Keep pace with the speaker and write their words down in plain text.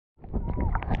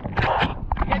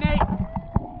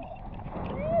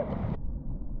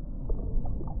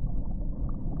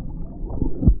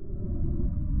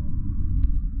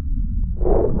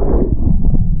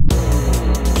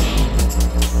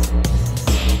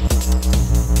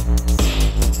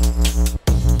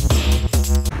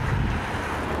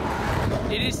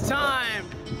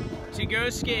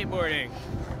skateboarding.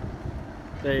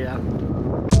 There you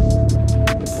go.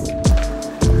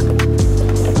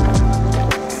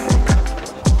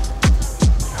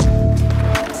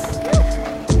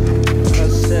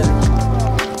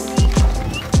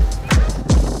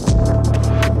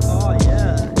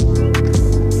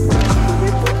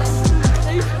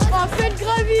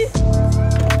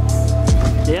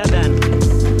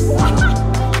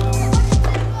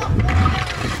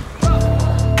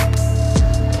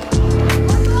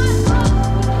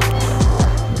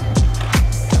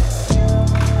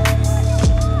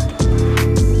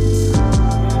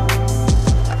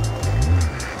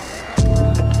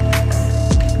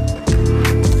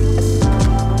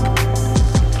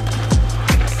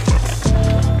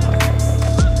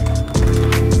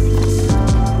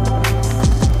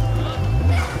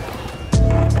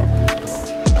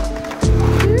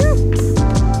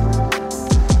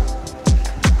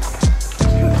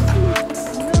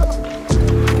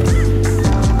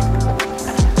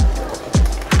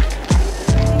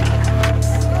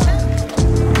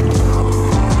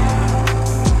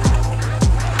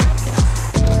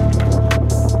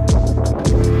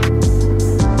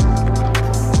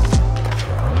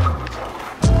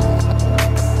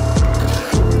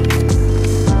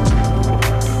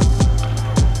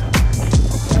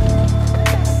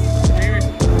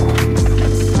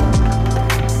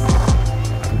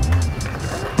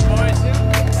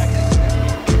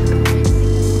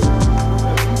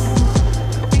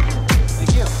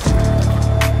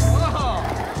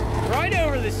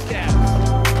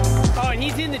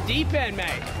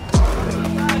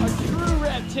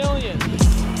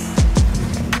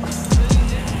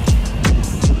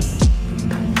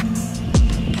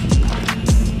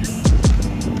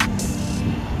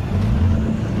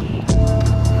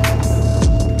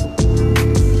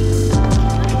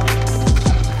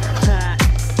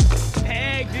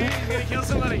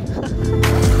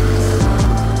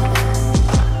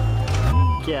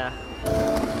 Yeah.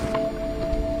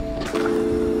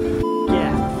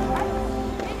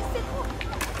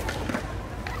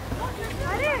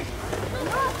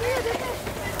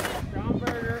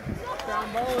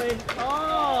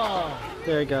 Oh!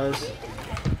 There it goes.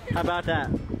 How about that?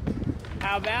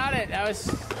 How about it? That was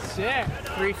sick.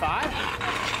 3.5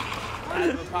 out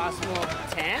of a possible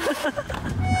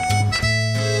 10.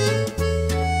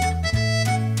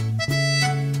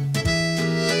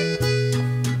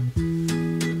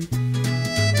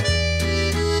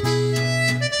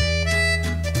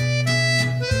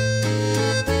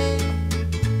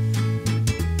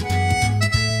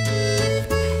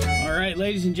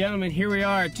 Ladies and gentlemen, here we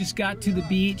are. Just got to the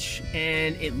beach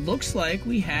and it looks like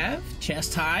we have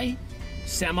chest high,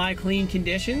 semi-clean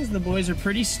conditions. The boys are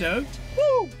pretty stoked.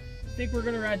 Woo! I think we're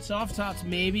gonna ride soft tops,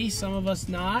 maybe, some of us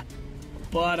not.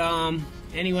 But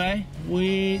anyway,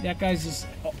 that guy's just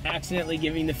accidentally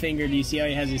giving the finger. Do you see how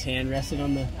he has his hand rested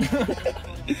on the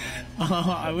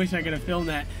I wish I could have filmed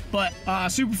that. But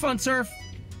super fun surf.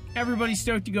 Everybody's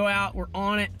stoked to go out. We're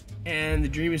on it and the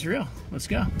dream is real. Let's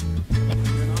go.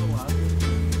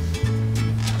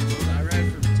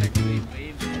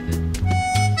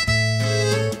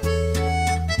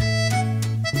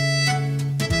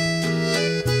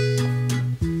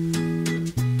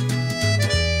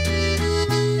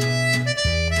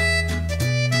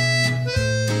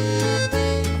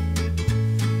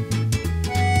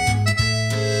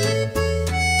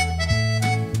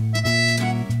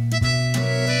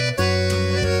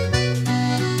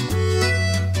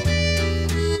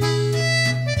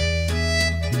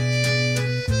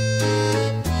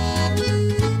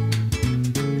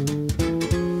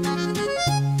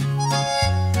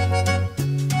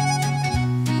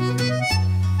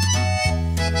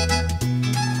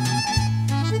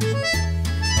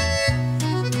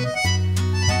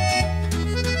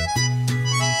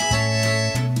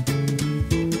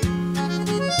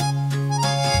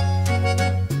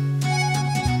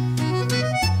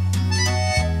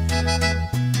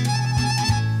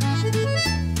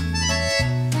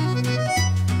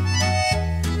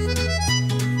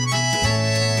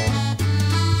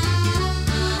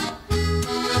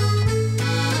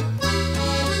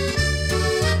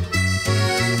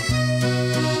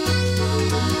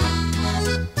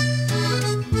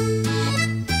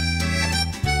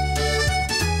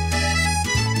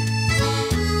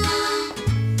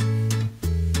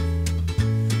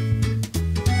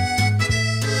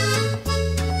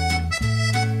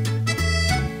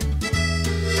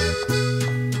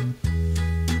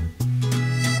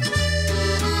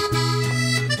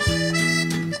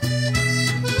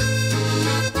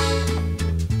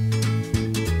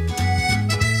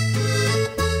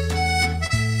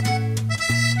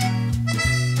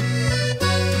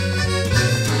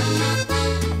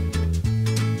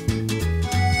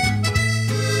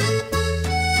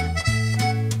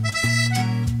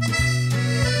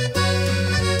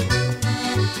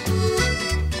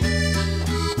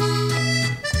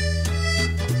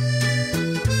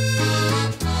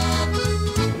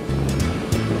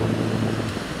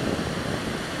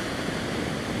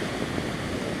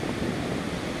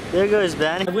 There goes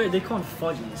Ben. They call them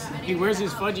fudgies. He wears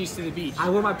his fudgies to the beach. I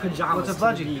wore my pajamas to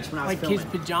the beach when I was like filming. his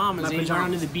pajamas. He went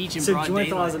onto the beach in broad Joy daylight.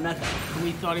 thought I was a meth. And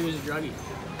we thought he was a druggie.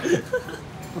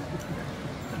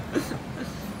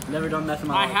 Never done meth in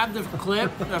my I life. have the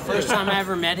clip. The first time I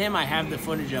ever met him, I have the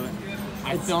footage of it.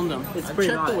 I filmed him. It's pretty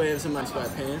Check the hot. waves in my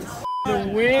sweatpants. The Hell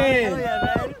wind.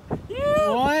 yeah, man.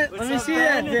 What? What's Let me up, see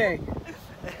man? that thing.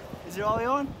 Is it all the way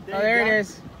on? Oh, there it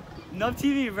is. NUB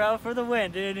TV, bro, for the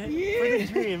win, dude. For the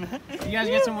dream. You guys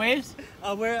get some waves?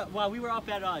 We were up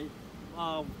at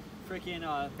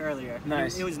freaking earlier.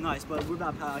 Nice. It was nice, but we're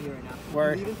about to paddle out here right now.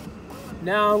 Word.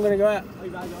 Now I'm gonna go out. Oh,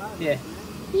 you gotta go out? Yeah.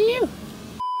 You.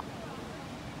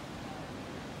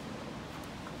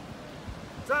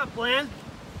 What's up, Bland?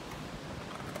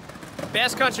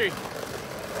 Bass country.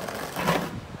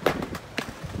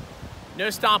 No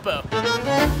stompo.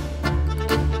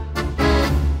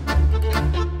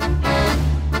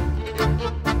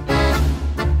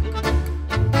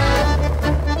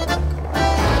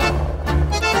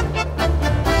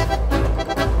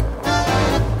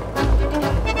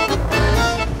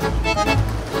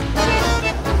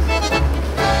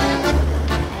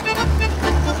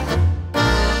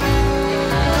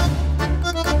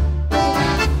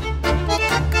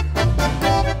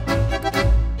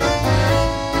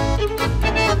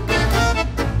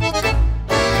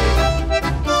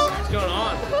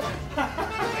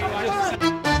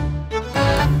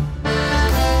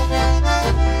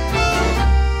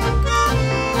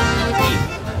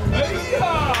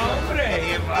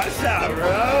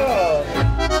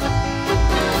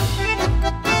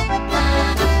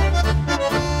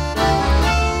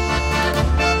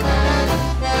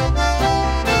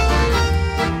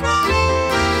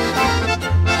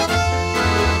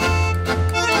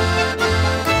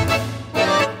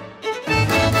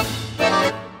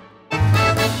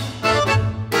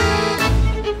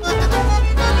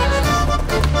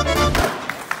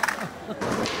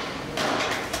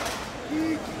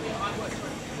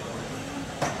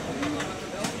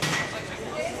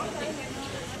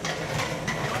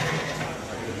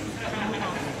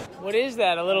 What is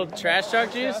that? A little trash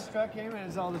truck juice? Trash truck came and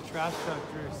it's all the trash truck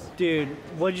juice. Dude,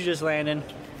 what'd you just land in?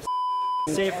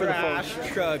 Save for the phone. Trash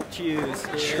truck juice.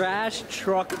 Dude. Trash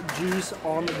truck juice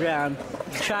on the ground.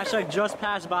 Trash truck just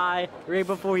passed by right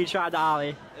before he tried to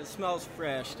ollie. It smells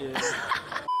fresh, dude. We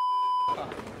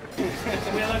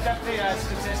looked up the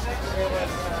statistics.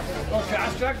 It was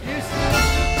trash truck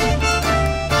juice.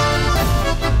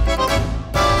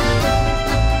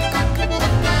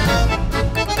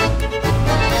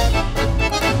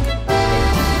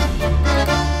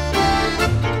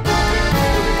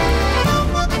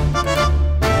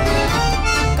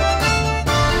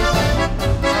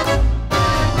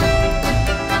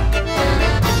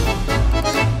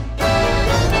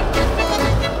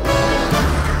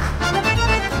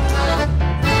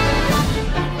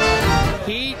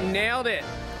 He nailed it.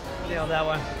 Nailed that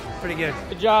one. Pretty good.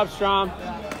 Good job, Strom.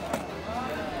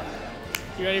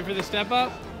 You ready for the step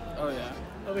up? Oh yeah.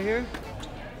 Over here?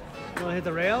 You wanna hit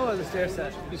the rail or the stair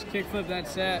set? Just kickflip that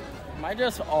set. Might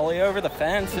just ollie over the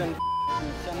fence and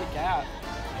send the cat.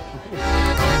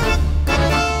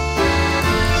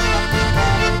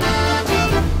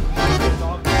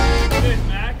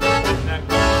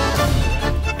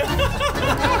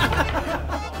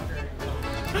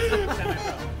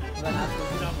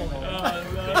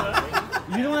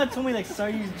 You the one that told me like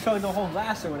sorry you chugged the whole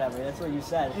glass or whatever. That's what you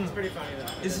said. It's pretty funny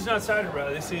though. This is not cider,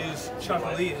 bro. This is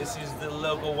chocolate. This is the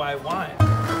local white wine.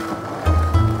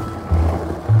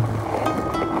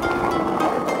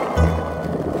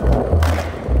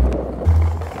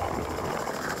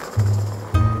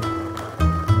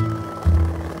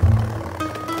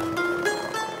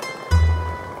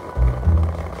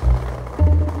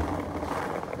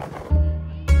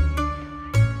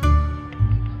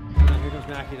 Here comes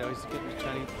Mackie though. He's getting his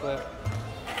Chinese flip.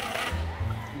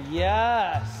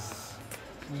 Yes.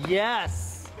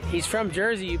 Yes. He's from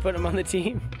Jersey. You put him on the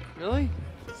team. Really?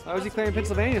 Why was he playing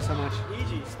Pennsylvania so much?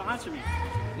 EG, sponsor me.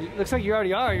 Looks like you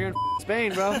already are. You're in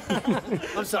Spain, bro.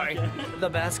 I'm sorry. The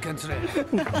best country.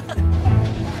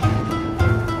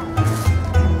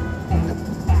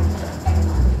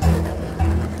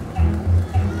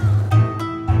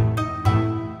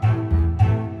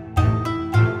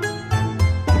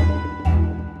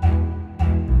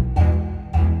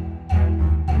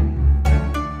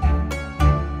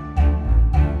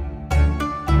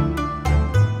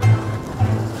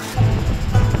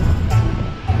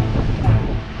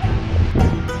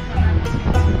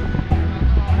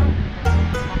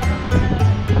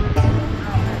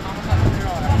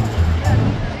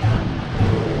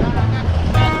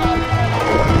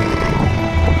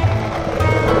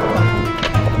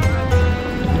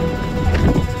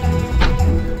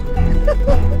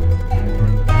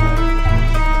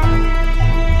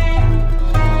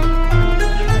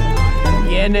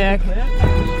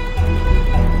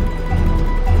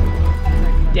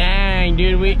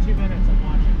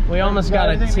 we almost got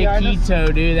a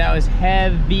taquito, dude. That was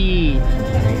heavy. Hurry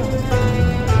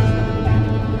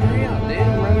up, dude.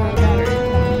 I'm running out of battery.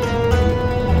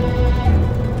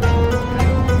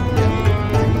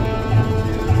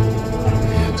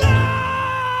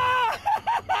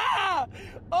 Ah!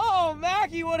 Oh,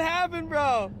 Mackie, what happened,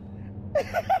 bro? What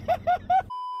was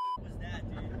that,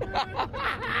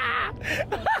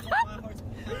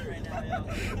 dude? Right now, yo.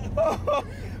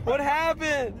 What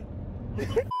happened?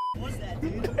 What was that,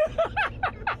 dude? A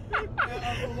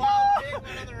wild pig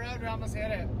went on the road and almost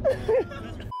hit it.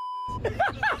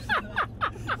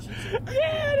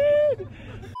 Yeah, dude!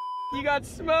 You got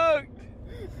smoked.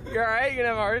 You alright? You gonna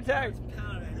have a heart attack?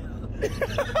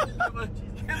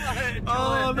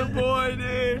 Oh, the boy,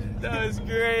 dude. That was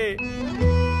great.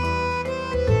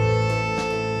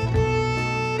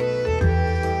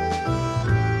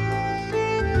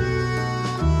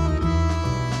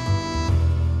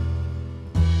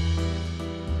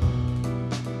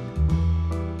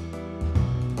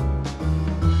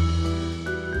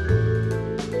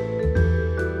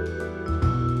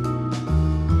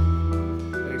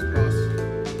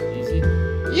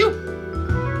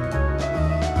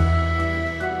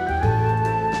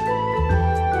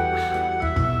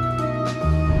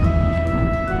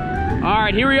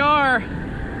 Alright, here we are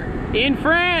in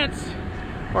France,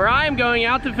 where I am going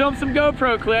out to film some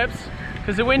GoPro clips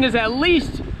because the wind is at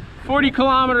least 40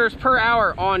 kilometers per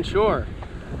hour onshore.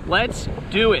 Let's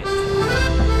do it.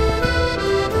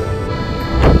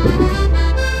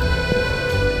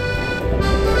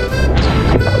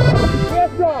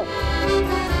 Let's go.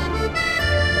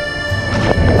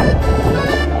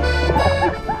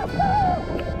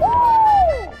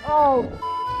 Oh.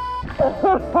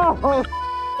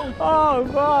 Oh,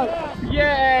 fuck.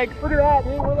 Yeah, look at that,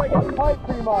 dude. We're like a pipe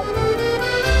pretty much.